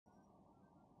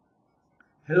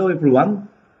Hello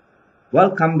everyone,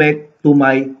 welcome back to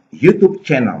my YouTube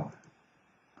channel.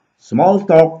 Small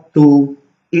talk to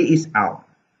ESL.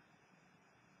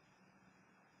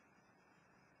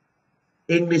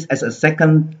 English as a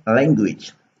second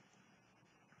language.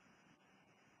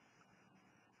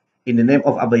 In the name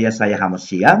of Abaya saya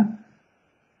Hamasya,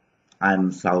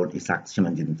 I'm Saud Ishak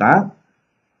Simanjunta.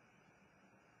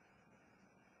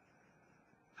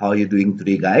 How are you doing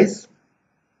today, guys?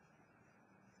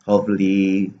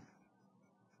 Hopefully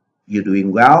you're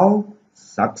doing well,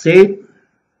 succeed,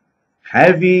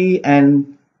 happy,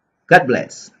 and God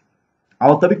bless.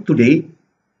 Our topic today,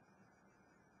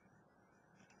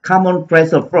 common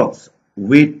phrasal verbs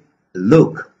with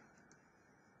look.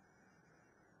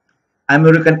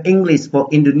 American English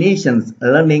for Indonesians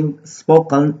learning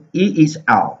spoken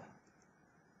ESL.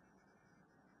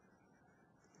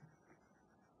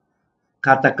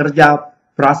 Kata kerja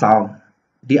phrasal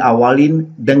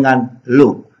diawalin dengan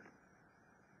look.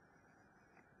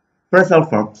 Phrasal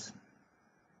verbs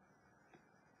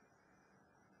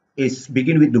is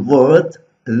begin with the word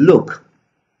look.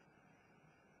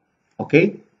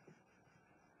 Okay,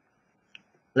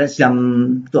 let's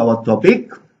jump to our topic.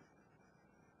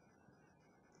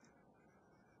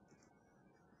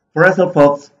 Phrasal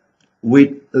verbs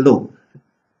with look.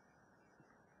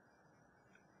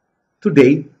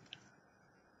 Today,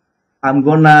 I'm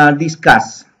gonna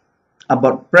discuss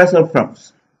about phrasal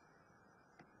verbs.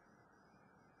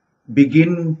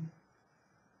 Begin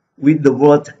with the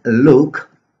word look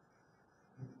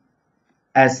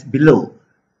as below.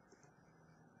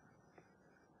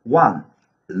 1.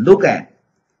 Look at,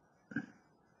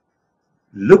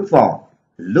 look for,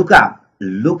 look up,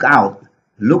 look out,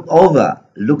 look over,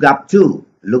 look up to,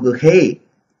 look ahead,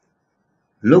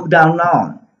 look down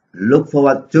on, look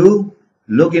forward to,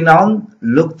 looking on,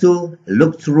 look to,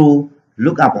 look through,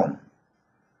 look upon.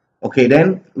 Okay,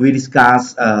 then we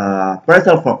discuss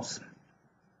phrasal verbs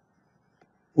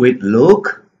with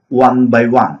look one by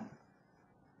one.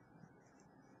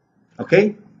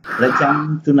 Okay, let's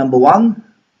jump to number 1.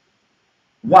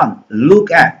 1.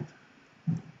 Look at.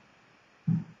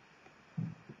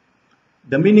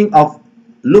 The meaning of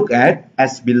look at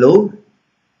as below: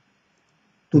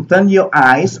 to turn your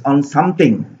eyes on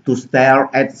something, to stare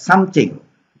at something.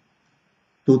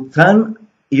 To turn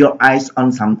your eyes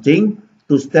on something,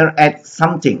 to stare at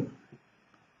something.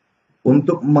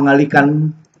 Untuk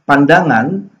mengalihkan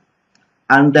pandangan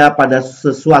Anda pada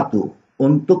sesuatu,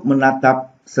 untuk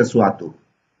menatap sesuatu.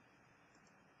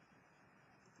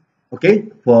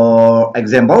 Okay, for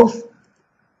examples.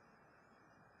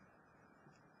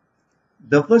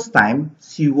 The first time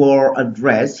she wore a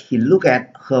dress, he looked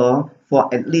at her for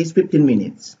at least 15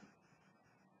 minutes.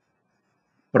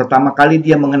 Pertama kali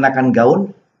dia mengenakan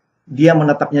gaun, dia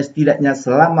menatapnya setidaknya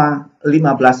selama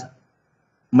 15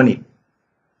 menit.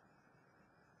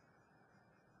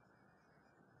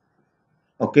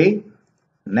 Okay,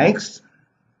 next.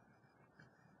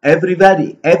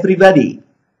 Everybody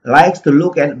likes to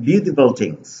look at beautiful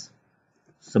things.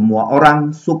 Semua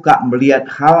orang suka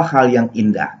melihat hal-hal yang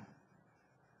indah.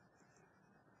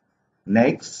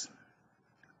 Next.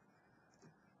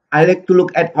 I like to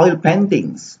look at oil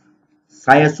paintings.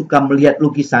 Saya suka melihat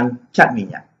lukisan cat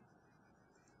minyak.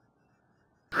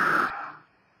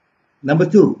 Number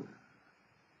 2.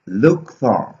 Look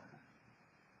for.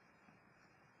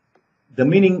 The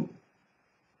meaning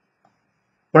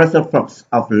phrasal verbs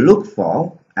of look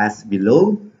for as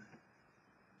below: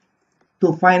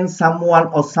 to find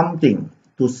someone or something,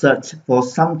 to search for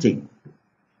something.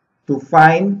 To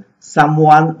find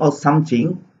someone or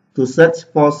something, to search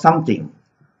for something.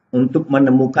 Untuk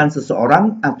menemukan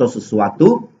seseorang atau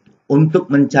sesuatu,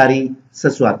 untuk mencari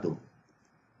sesuatu.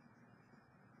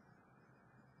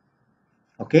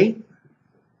 Oke?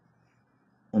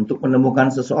 Untuk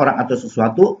menemukan seseorang atau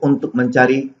sesuatu, untuk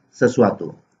mencari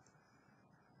sesuatu.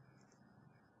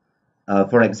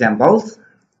 For examples,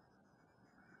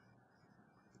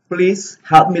 please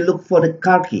help me look for the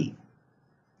car key.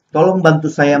 Tolong bantu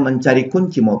saya mencari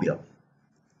kunci mobil.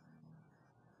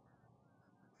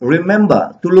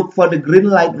 Remember to look for the green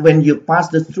light when you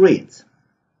pass the street.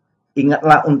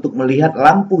 Ingatlah untuk melihat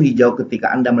lampu hijau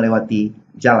ketika Anda melewati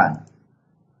jalan.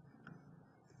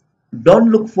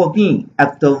 Don't look for me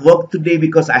after work today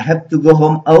because I have to go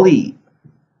home early.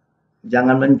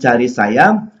 Jangan mencari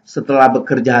saya setelah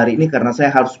bekerja hari ini karena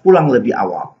saya harus pulang lebih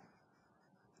awal.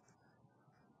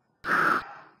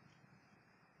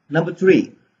 Number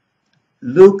 3.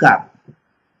 Look up.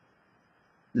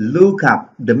 Look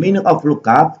up. The meaning of look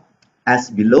up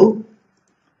as below: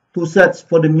 to search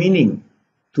for the meaning,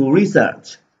 to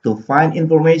research, to find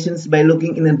information by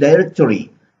looking in a directory,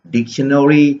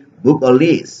 dictionary, book or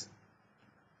list.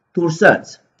 To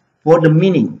search, for the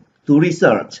meaning, to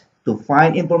research, to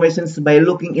find information by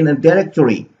looking in a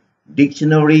directory,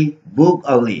 dictionary, book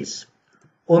or list.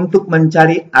 Untuk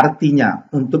mencari artinya,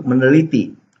 untuk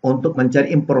meneliti, untuk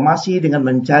mencari informasi dengan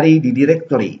mencari di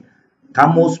directory,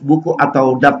 kamus, buku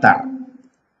atau daftar.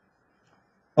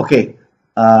 Okay,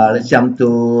 let's jump to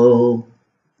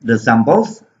the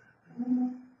samples.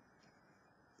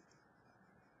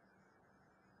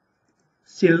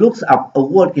 She looks up a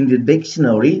word in the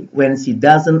dictionary when she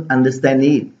doesn't understand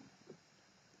it.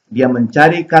 Dia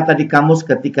mencari kata di kamus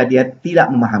ketika dia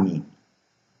tidak memahami.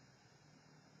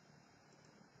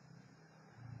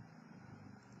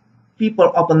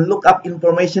 People often look up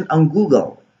information on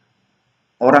Google.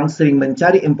 Orang sering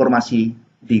mencari informasi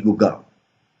di Google.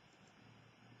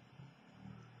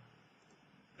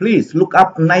 Please look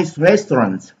up a nice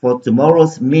restaurant for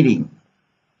tomorrow's meeting.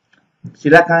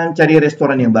 Silakan cari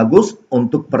restoran yang bagus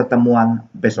untuk pertemuan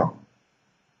besok.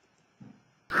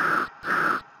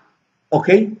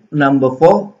 Okay, number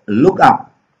 4, look up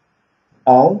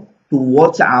or to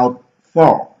watch out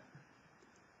for.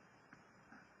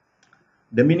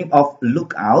 The meaning of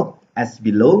look out as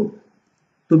below: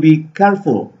 to be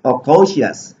careful or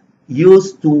cautious,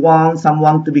 used to warn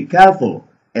someone to be careful,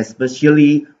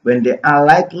 especially when they are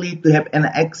likely to have an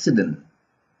accident.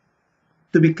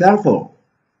 To be careful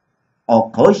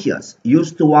or cautious,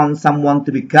 used to warn someone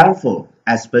to be careful,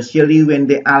 especially when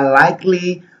they are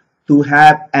likely to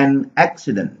have an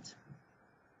accident.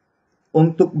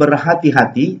 Untuk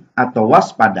berhati-hati atau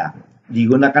waspada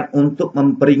digunakan untuk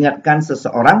memperingatkan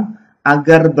seseorang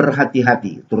agar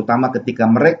berhati-hati, terutama ketika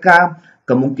mereka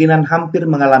kemungkinan hampir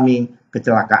mengalami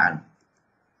kecelakaan.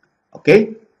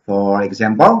 Okay, for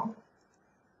example,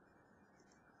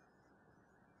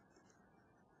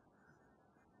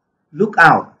 look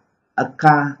out, a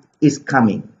car is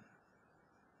coming.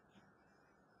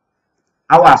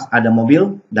 Awas, ada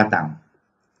mobil datang.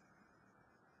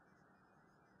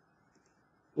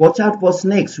 Watch out for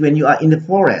snakes when you are in the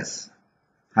forest.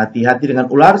 Hati-hati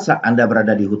dengan ular saat Anda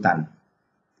berada di hutan.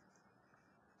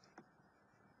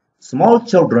 Small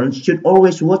children should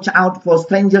always watch out for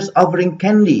strangers offering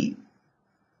candy.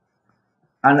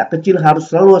 Anak kecil harus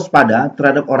selalu waspada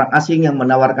terhadap orang asing yang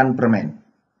menawarkan permen.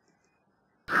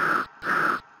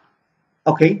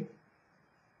 Okay.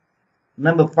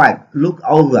 Number 5, look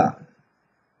over.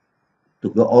 To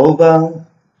go over,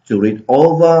 to read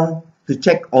over, to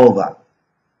check over.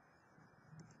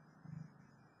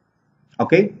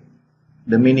 Okay,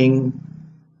 the meaning,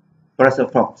 phrasal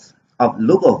verbs of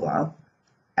look over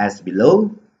as below: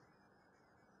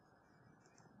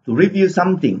 to review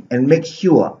something and make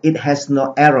sure it has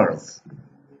no errors.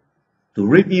 To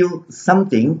review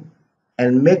something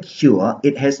and make sure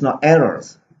it has no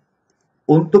errors.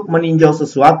 Untuk meninjau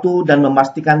sesuatu dan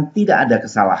memastikan tidak ada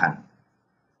kesalahan.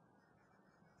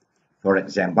 For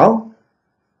example,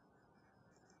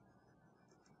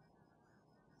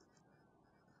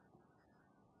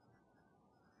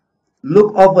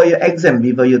 look over your exam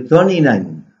before you turn it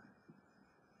in.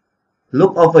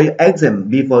 Look over your exam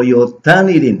before you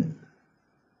turn it in.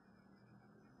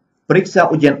 Periksa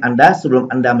ujian Anda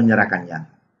sebelum Anda menyerahkannya.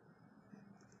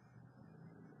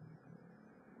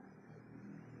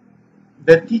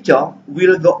 The teacher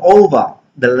will go over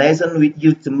the lesson with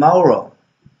you tomorrow.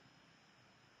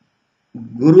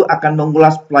 Guru akan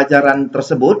mengulas pelajaran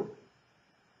tersebut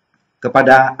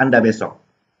kepada Anda besok.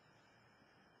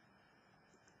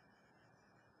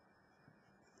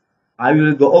 I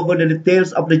will go over the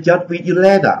details of the job with you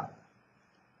later.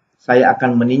 Saya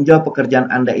akan meninjau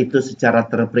pekerjaan Anda itu secara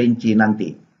terperinci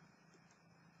nanti.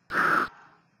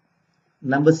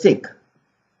 Number 6,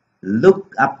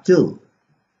 look up to.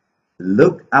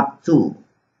 Look up to.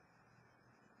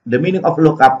 The meaning of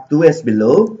look up to is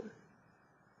below: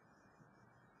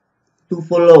 to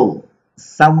follow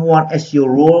someone as your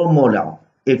role model.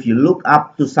 If you look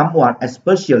up to someone,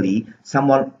 especially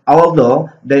someone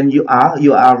older than you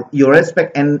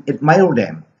respect and admire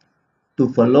them. To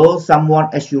follow someone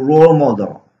as your role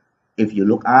model. If you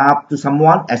look up to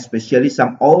someone, especially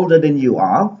some older than you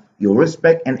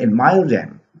respect and admire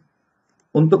them.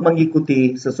 Untuk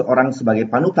mengikuti seseorang sebagai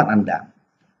panutan Anda.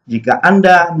 Jika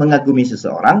Anda mengagumi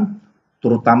seseorang,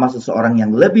 terutama seseorang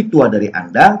yang lebih tua dari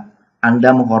Anda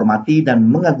menghormati dan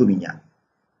mengaguminya.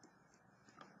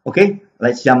 Okay,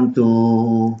 let's jump to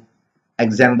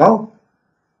example.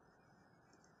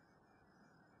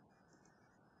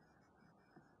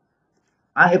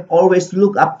 I have always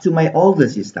looked up to my older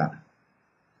sister.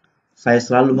 Saya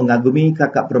selalu mengagumi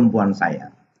kakak perempuan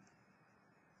saya.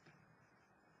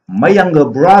 My younger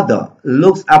brother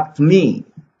looks up to me.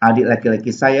 Adik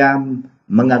laki-laki saya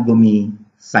mengagumi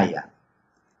saya.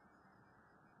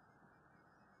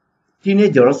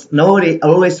 Teenagers nowadays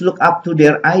always look up to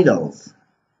their idols.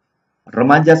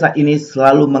 Remaja saat ini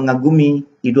selalu mengagumi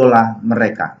idola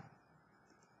mereka.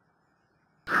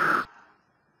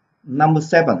 Number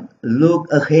 7,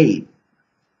 look ahead.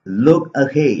 Look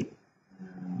ahead.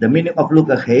 The meaning of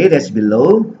look ahead is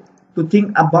below. To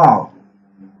think about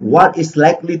what is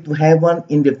likely to happen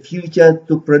in the future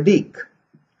to predict.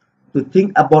 To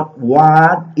think about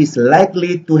what is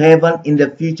likely to happen in the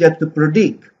future to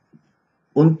predict.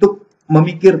 Untuk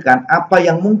memikirkan apa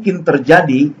yang mungkin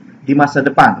terjadi di masa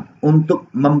depan, untuk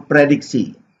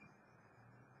memprediksi.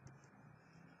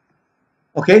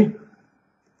 Okay,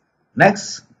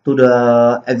 next to the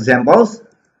examples.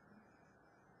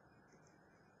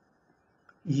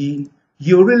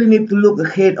 You really need to look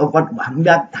ahead of what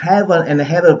might happen and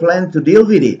have a plan to deal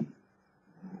with it.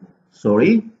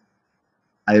 Sorry,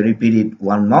 I repeat it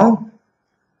one more.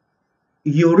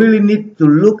 You really need to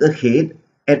look ahead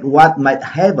at what might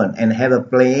happen and have a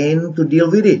plan to deal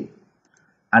with it.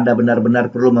 Anda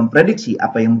benar-benar perlu memprediksi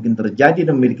apa yang mungkin terjadi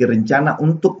dan memiliki rencana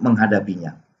untuk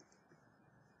menghadapinya.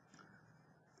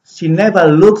 She never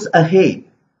looks ahead.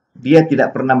 Dia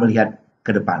tidak pernah melihat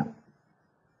ke depan.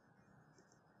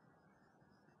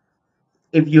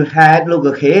 If you had looked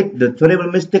ahead, the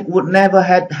terrible mistake would never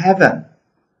have happened.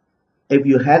 If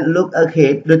you had looked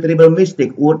ahead, the terrible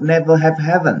mistake would never have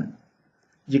happened.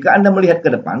 Jika Anda melihat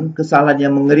ke depan, kesalahan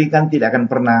yang mengerikan tidak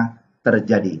akan pernah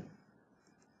terjadi.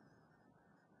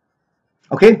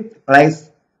 Okay, let's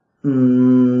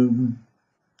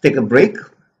take a break.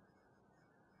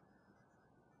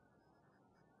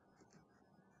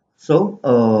 So,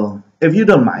 if you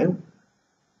don't mind,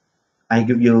 I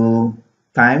give you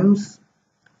times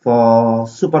for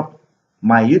support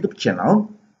my YouTube channel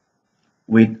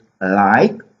with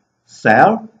like,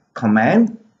 share,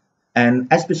 comment,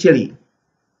 and especially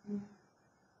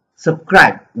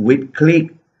subscribe with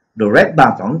click the red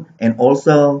button and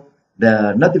also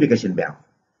the notification bell.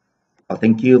 Well,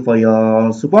 thank you for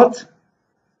your support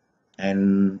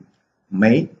and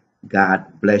may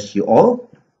God bless you all.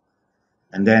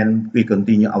 And then we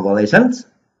continue our lessons.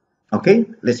 Okay,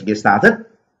 let's get started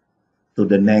to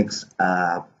the next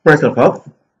phrasal verb.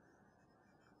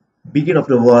 Begin of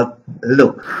the word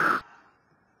look.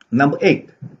 Number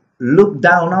 8, look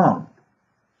down on.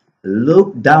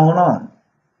 Look down on.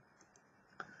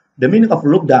 The meaning of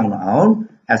look down on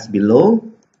as below.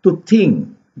 To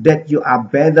think that you are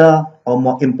better or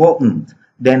more important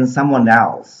than someone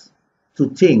else. To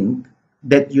think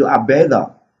that you are better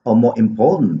or more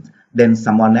important than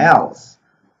someone else.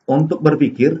 Untuk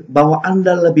berpikir bahwa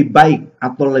Anda lebih baik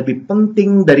atau lebih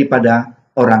penting daripada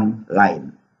orang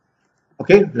lain.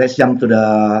 Okay, let's jump to the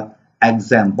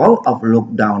example of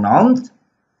look down on.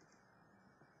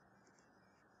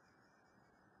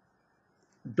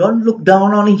 Don't look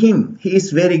down on him. He is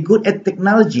very good at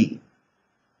technology.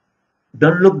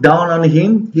 Don't look down on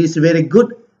him. He is very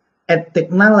good at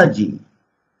technology.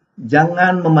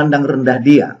 Jangan memandang rendah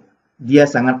dia. Dia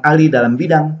sangat ahli dalam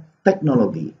bidang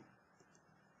teknologi.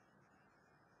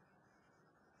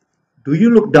 Do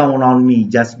you look down on me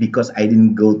just because I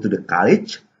didn't go to the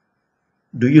college?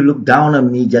 Do you look down on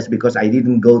me just because I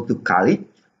didn't go to college?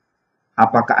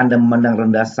 Apakah Anda memandang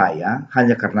rendah saya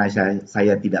hanya karena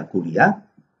saya tidak kuliah?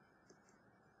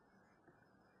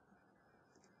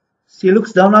 She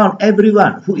looks down on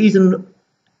everyone who isn't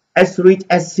as rich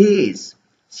as she is.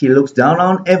 She looks down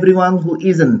on everyone who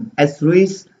isn't as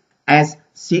rich as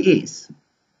she is.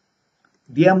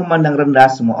 Dia memandang rendah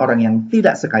semua orang yang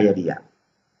tidak sekaya dia.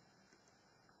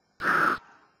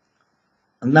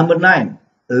 Number 9,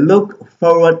 look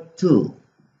forward to.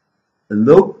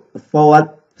 Look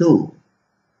forward to.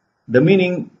 The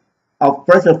meaning of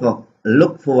phrasal verb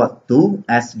look forward to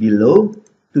as below.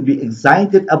 To be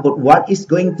excited about what is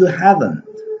going to happen.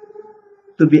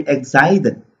 To be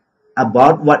excited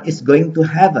about what is going to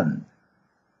happen.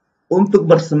 Untuk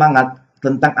bersemangat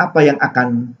tentang apa yang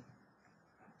akan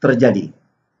terjadi.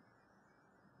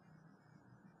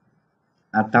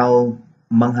 Atau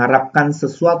mengharapkan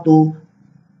sesuatu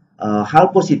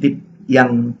hal positif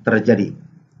yang terjadi.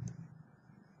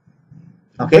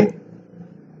 Okay,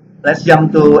 let's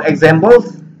jump to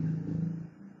examples.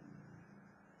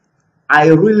 I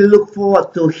really look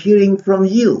forward to hearing from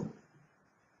you.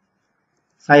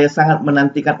 Saya sangat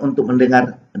menantikan untuk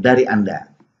mendengar dari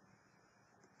Anda.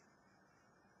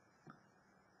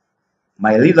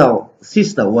 My little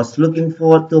sister was looking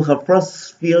forward to her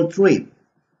first field trip.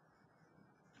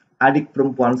 Adik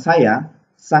perempuan saya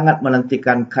sangat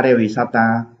menantikan karya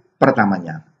wisata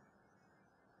pertamanya.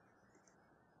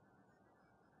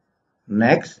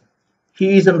 Next,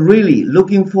 He isn't really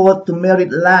looking forward to married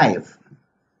life.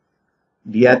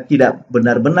 Dia tidak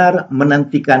benar-benar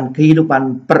menantikan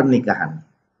kehidupan pernikahan.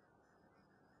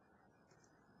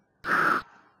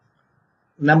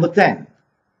 Number 10.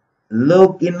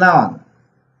 Look in on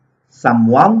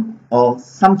someone or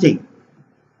something.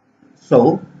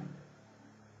 So,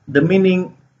 the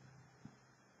meaning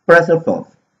phrasal verb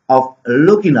of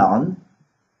looking on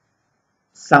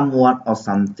someone or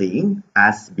something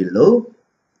as below: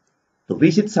 to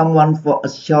visit someone for a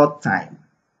short time.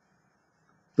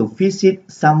 To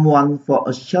visit someone for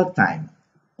a short time.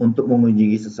 Untuk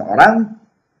mengunjungi seseorang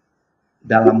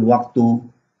dalam waktu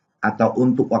atau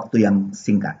untuk waktu yang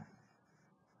singkat.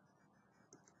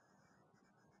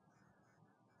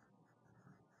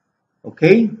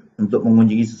 Oke, untuk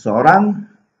mengunjungi seseorang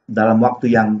dalam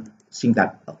waktu yang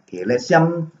singkat. Oke, let's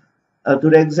jump to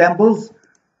the examples.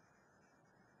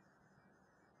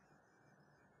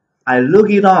 I look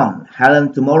it on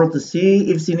Helen tomorrow to see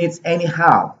if she needs any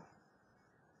help.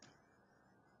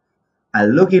 I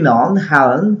look it on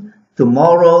Helen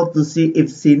tomorrow to see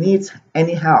if she needs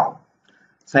any help.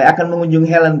 Saya akan mengunjungi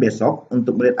Helen besok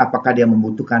untuk melihat apakah dia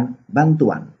membutuhkan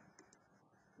bantuan.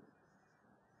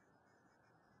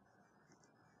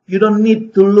 You don't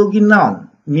need to look in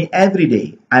on me every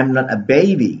day. I'm not a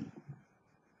baby.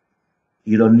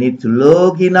 You don't need to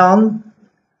look in on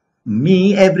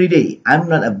me every day.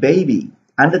 I'm not a baby.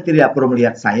 Anda tidak perlu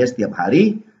melihat saya setiap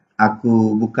hari.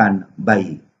 Aku bukan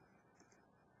bayi.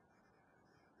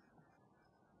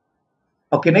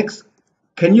 Okay, next.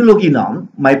 Can you look in on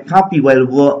my puppy while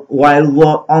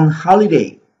we're on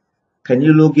holiday? Can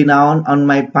you look in on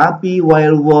my puppy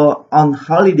while we're on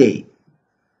holiday?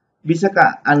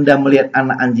 Bisakah Anda melihat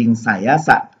anak anjing saya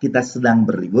saat kita sedang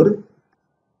berlibur?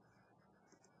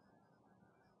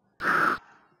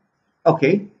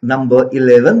 Okay, number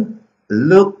 11.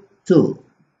 Look to.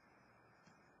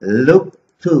 Look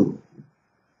to.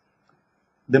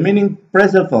 The meaning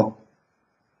phrasal verb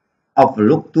of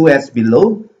look to as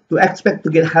below: to expect to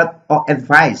get help or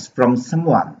advice from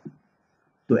someone.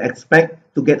 To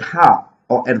expect to get help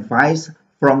or advice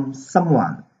from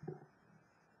someone.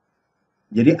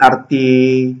 Jadi arti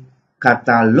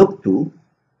kata look to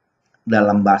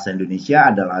dalam bahasa Indonesia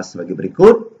adalah sebagai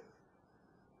berikut: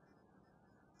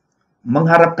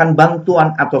 mengharapkan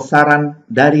bantuan atau saran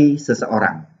dari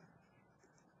seseorang.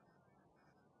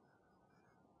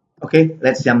 Okay,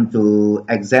 let's jump to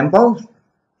example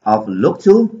of look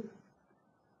to.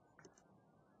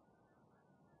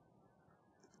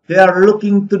 They are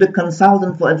looking to the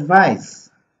consultant for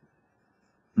advice.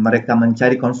 Mereka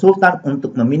mencari konsultan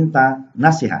untuk meminta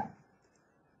nasihat.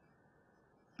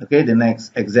 Okay, the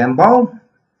next example.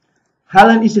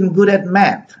 Helen isn't good at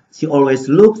math. She always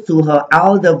looks to her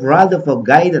elder brother for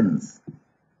guidance.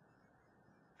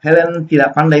 Helen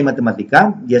tidak pandai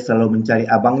matematika. Dia selalu mencari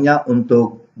abangnya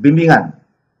untuk bimbingan.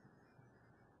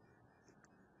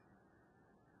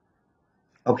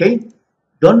 Okay,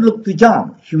 don't look to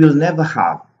John. He will never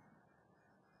help.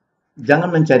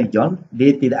 Jangan mencari John,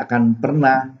 dia tidak akan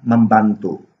pernah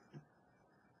membantu.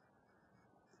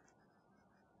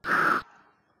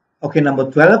 Okay,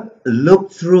 number 12, look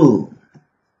through.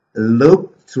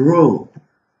 Look through.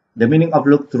 The meaning of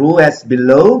look through as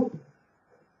below: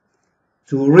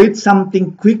 to read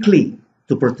something quickly,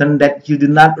 to pretend that you do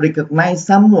not recognize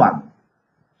someone.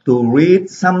 To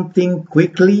read something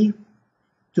quickly,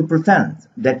 to pretend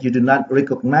that you do not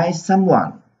recognize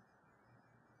someone.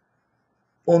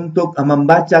 Untuk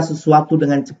membaca sesuatu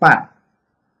dengan cepat,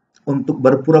 untuk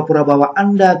berpura-pura bahwa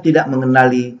Anda tidak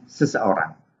mengenali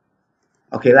seseorang.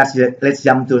 Okay, let's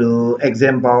jump to the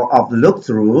example of look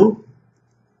through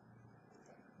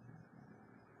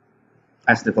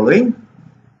as the following.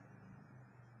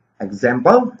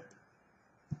 Example: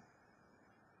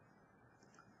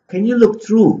 can you look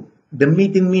through the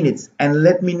meeting minutes and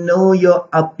let me know your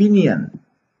opinion?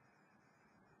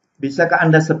 Bisakah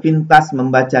Anda sepintas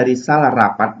membaca risalah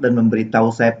rapat dan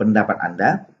memberitahu saya pendapat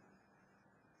Anda?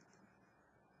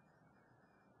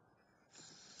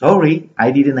 Sorry,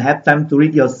 I didn't have time to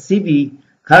read your CV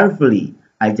carefully.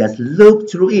 I just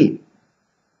looked through it.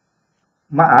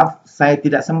 Maaf, saya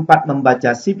tidak sempat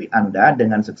membaca CV Anda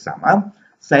dengan seksama.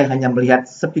 Saya hanya melihat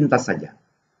sepintas saja.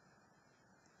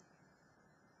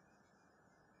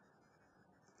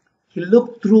 He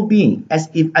looked through me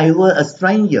as if I were a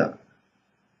stranger.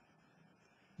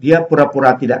 Dia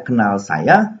pura-pura tidak kenal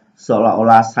saya,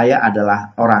 seolah-olah saya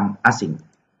adalah orang asing.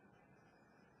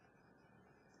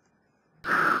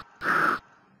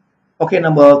 Okay,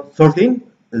 number 13.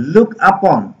 Look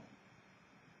upon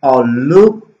or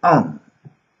look on.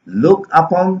 Look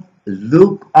upon,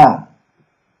 look on.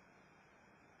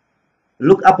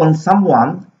 Look upon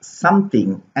someone,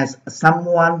 something as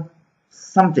someone,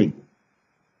 something.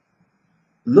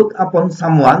 Look upon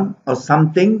someone or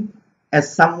something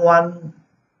as someone,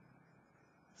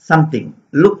 something.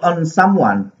 Look on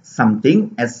someone,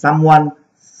 something as someone,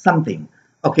 something.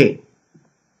 Okay.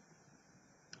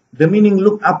 The meaning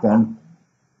look upon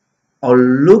or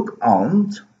look on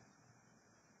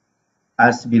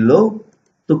as below.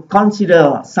 To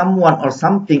consider someone or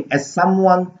something as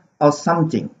someone or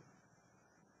something.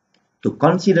 To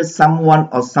consider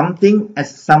someone or something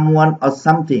as someone or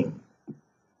something.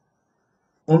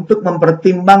 Untuk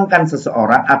mempertimbangkan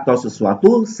seseorang atau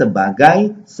sesuatu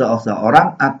sebagai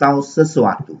seseorang atau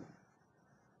sesuatu.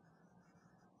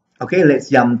 Okay, let's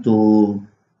jump to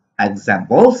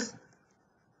examples.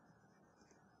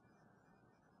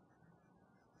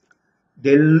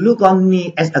 They look on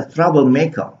me as a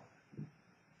troublemaker.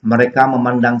 Mereka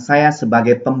memandang saya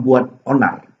sebagai pembuat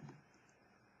onar.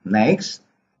 Next,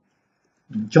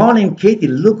 John and Katie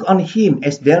look on him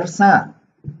as their son.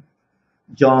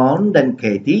 John dan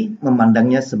Katie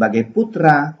memandangnya sebagai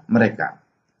putra mereka.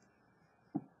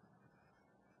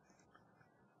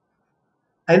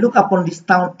 I look upon this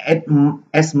town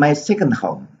as my second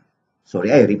home. Sorry,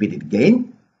 I repeat it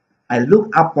again. I look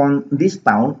upon this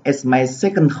town as my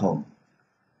second home.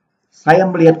 Saya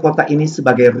melihat kota ini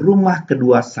sebagai rumah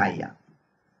kedua saya.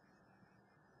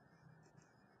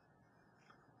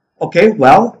 Okay,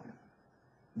 well,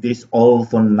 this all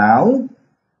for now.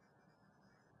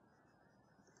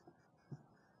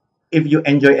 If you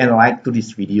enjoy and like to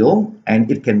this video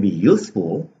and it can be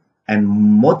useful and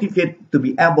motivate to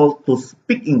be able to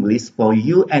speak English for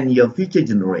you and your future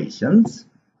generations,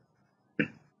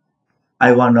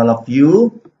 I want all of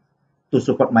you to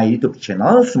support my YouTube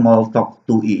channel, Small Talk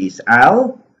to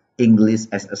ESL, English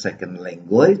as a Second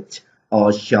Language,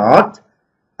 or short,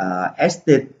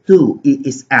 ST2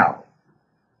 ESL,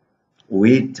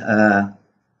 with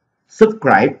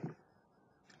subscribe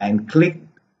and click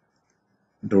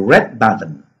the red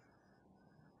button,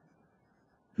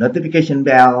 notification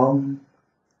bell.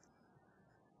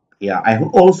 Yeah, I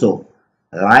hope also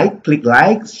click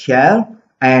like, share,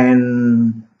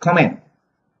 and comment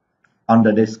on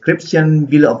the description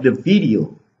below of the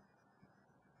video.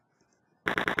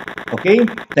 Okay,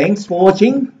 thanks for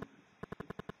watching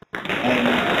and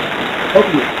hope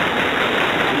you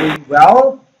doing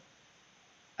well,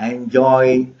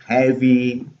 enjoy,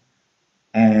 happy,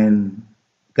 and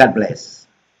God bless.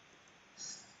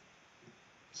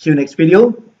 See you next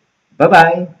video. Bye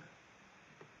bye.